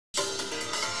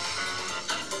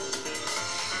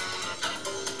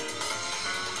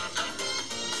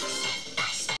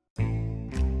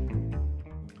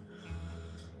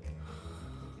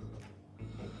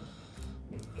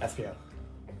espio.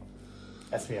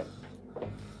 Espio.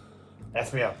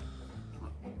 Espio.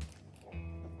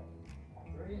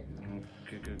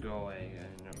 Go away.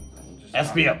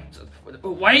 Espio.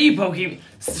 Why are you poking me?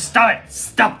 Stop it!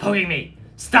 Stop poking me!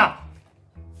 Stop!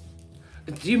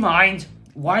 Do you mind?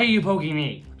 Why are you poking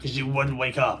me? Because you wouldn't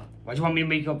wake up. Why do you want me to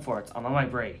make up for it? I'm on my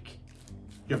break.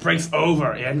 Your break's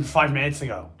over. It ended 5 minutes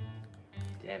ago.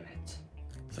 Damn it.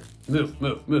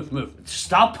 Move.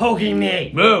 Stop poking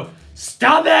me! Move.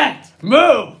 Stop it!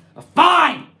 Move.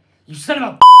 Fine! You son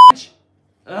of a bitch!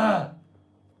 Ugh.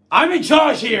 I'm in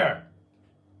charge here.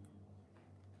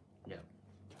 Yeah.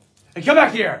 Hey, come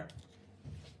back here.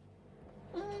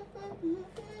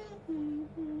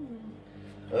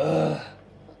 Ugh.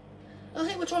 Oh,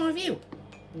 hey, what's wrong with you?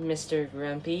 Mr.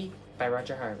 Grumpy by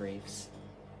Roger Hargreaves.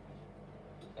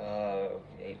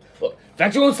 Okay. Look,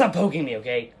 Vector won't stop poking me,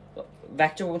 okay? Look,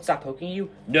 Vector won't stop poking you?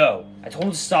 No. I told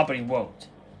him to stop, but he won't.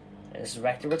 And this is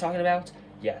Vector we're talking about?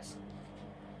 Yes.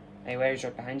 Anyway, he's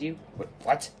right behind you.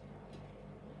 What?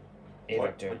 Hey,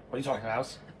 Vector. What are you talking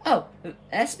about? Oh,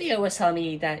 Espio was telling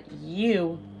me that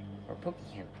you were poking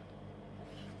him.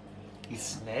 You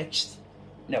snitched?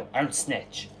 No, I don't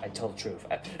snitch. I told the truth.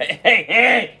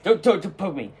 Hey! Don't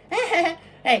poke me.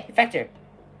 Hey, Vector.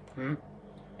 Hmm?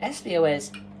 Espio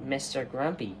is Mr.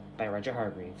 Grumpy by Roger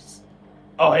Hargreaves.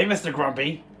 Oh, hey, Mr.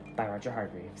 Grumpy. By Roger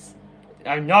Hargreaves.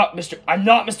 I'm not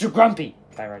Mr. Grumpy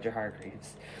by Roger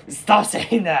Hargreaves. Stop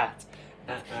saying that.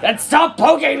 And stop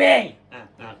poking me!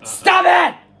 Stop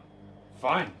it!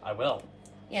 Fine, I will.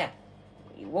 Yeah,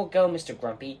 we'll go Mr.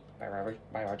 Grumpy by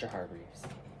Roger Hargreaves.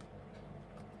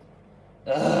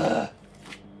 Ugh.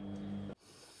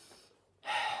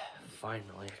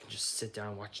 Finally, I can just sit down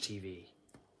and watch TV.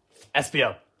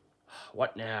 Espio,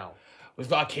 What now? we've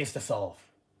got a case to solve.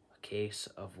 A case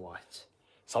of what?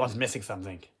 Someone's missing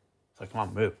something. So come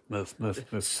on, move.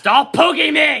 Stop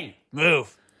poking me!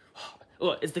 Move.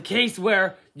 Look, it's the case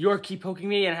where you keep poking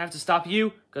me and I have to stop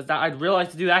you? Because I'd really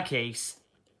like to do that case.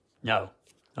 No.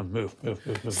 No, move.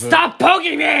 Stop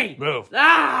poking me! Move.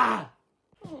 Ah!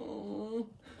 Oh.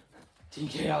 Team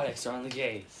Chaotix are on the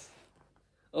case.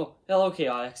 Oh, hello,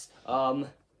 Chaotix.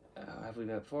 Have we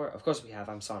met before? Of course we have.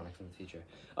 I'm Sonic from the future.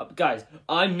 Guys,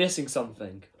 I'm missing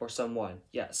something. Or someone.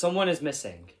 Yeah, someone is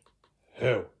missing.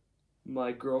 Who?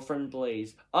 My girlfriend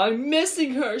Blaze. I'm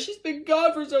missing her! She's been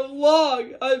gone for so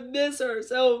long! I miss her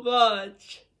so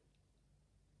much!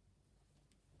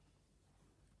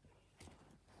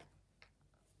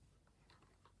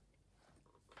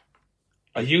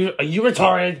 Are you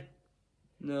retarded?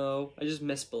 No, I just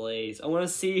miss Blaze. I want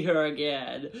to see her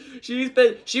again.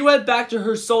 She went back to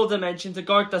her soul dimension to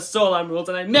guard the soul emeralds,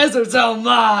 and I miss her so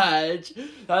much.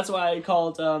 That's why I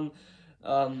called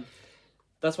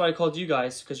that's why I called you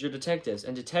guys, because you're detectives,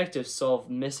 and detectives solve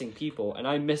missing people, and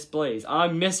I miss Blaze.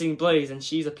 I'm missing Blaze, and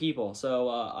she's a people, so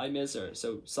I miss her.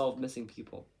 So solve missing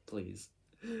people, please.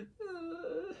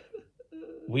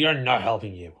 We are not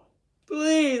helping you.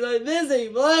 Please, I'm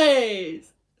missing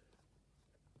Blaze.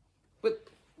 But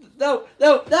no!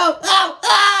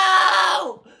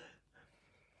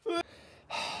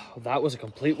 That was a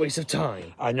complete waste of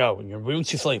time. I know. You're moving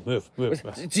too slowly. Move.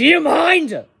 Do you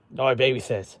mind? No, I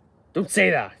babysit. Don't say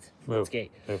that. Move. It's gay.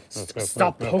 Move.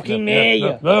 Stop poking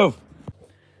me. Move.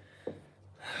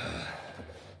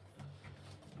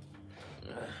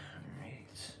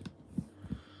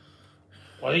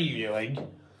 What are you doing?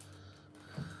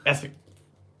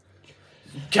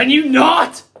 Can you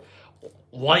not?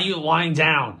 Why are you lying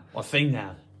down? What thing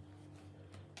now?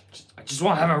 I just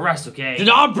want to have a rest, okay? Do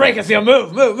not break us here.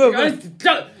 Move. You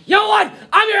know what?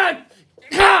 I'm gonna...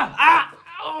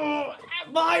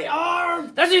 My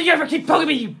arm! That's what you get for keep poking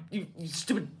me, you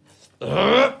stupid...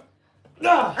 Ah!